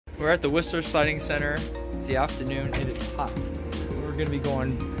We're at the Whistler Sliding Center. It's the afternoon and it's hot. We're gonna be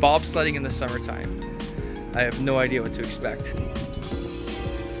going bobsledding in the summertime. I have no idea what to expect.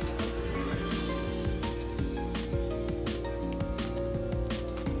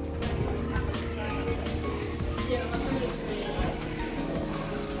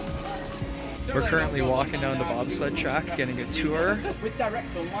 We're currently walking down the bobsled track, getting a tour. With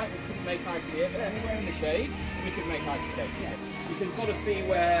direct sunlight, we couldn't make ice here, but anywhere in the shade, we could make ice today. You can sort of see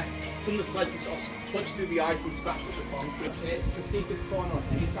where some of the sleds are sort of punched through the ice and scratched up the concrete. It's the steepest corner on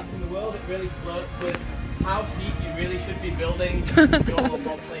any track in the world. It really flirts with how steep you really should be building your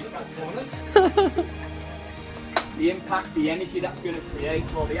bobsleigh track corners. The impact, the energy that's going to create,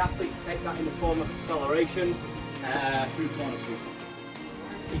 well, the athletes take that in the form of acceleration through corner 2.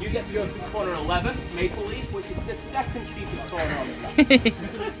 You do get to go through corner 11, Maple Leaf, which is the second steepest corner on the track.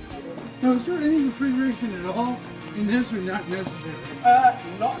 Now, is there any refrigeration at all in this, or not necessary?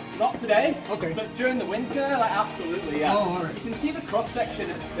 Not today. Okay. But during the winter, like, absolutely, yeah. Oh, all right. You can see the cross section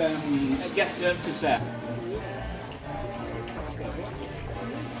at guest services there.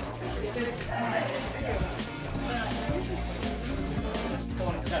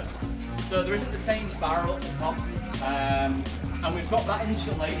 So there isn't the same barrel at the top, and we've got that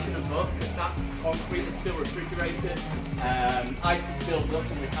insulation above because that concrete is still refrigerated. Ice builds up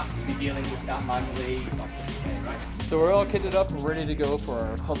and we have to be dealing with that manually. Right? So we're all kitted up and ready to go for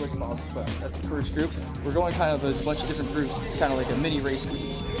our public bobsled. That's the first group. We're going kind of as a bunch of different groups. It's kind of like a mini race week.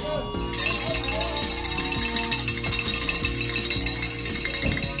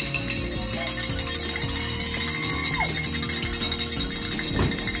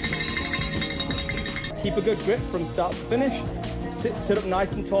 Keep a good grip from start to finish. Sit up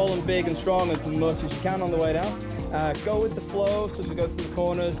nice and tall and big and strong as much as you can on the way down. Go with the flow, so as we go through the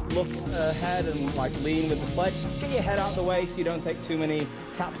corners, look ahead and like lean with the sled. Get your head out of the way so you don't take too many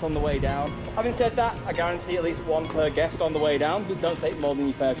taps on the way down. Having said that, I guarantee at least one per guest on the way down. Don't take more than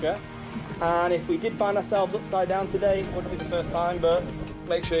your fair share. And if we did find ourselves upside down today, it wouldn't be the first time, but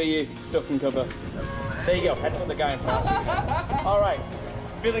make sure you duck and cover. There you go, head for the guy in front. All right,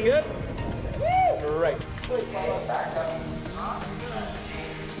 feeling good? Great.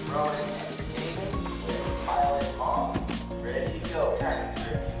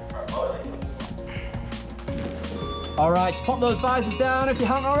 All right, pop those visors down if you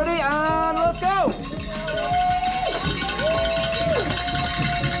haven't already, and let's go.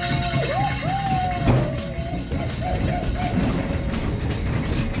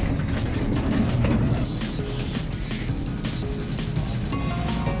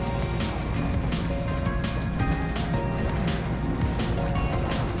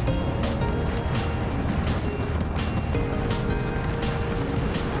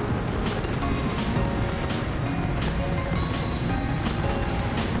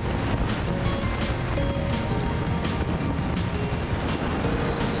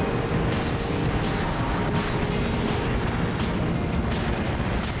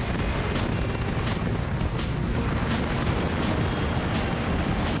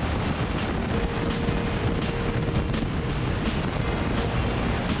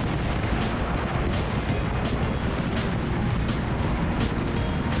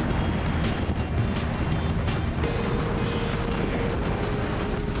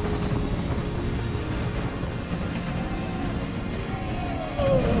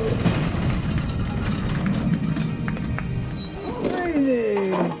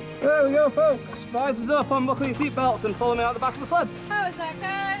 There we go, folks. Visors up, unbuckle your seatbelts and follow me out the back of the sled. How was that,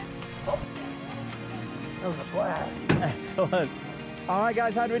 guys? That was a blast. Excellent. All right,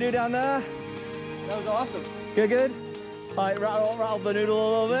 guys, how do we do down there? That was awesome. Good, good. All right, rattle the noodle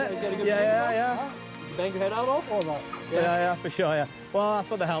a little bit. Yeah. Bang your head out all? Or not? Yeah, for sure, yeah. Well, that's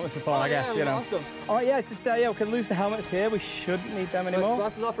what the helmets are for, I guess, you know. Awesome. All right, yeah, it's just, we can lose the helmets here. We shouldn't need them anymore.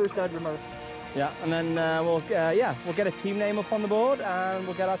 Glasses off first, Dad, remember. Yeah, and then we'll get a team name up on the board and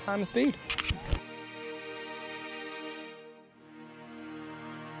we'll get our time and speed.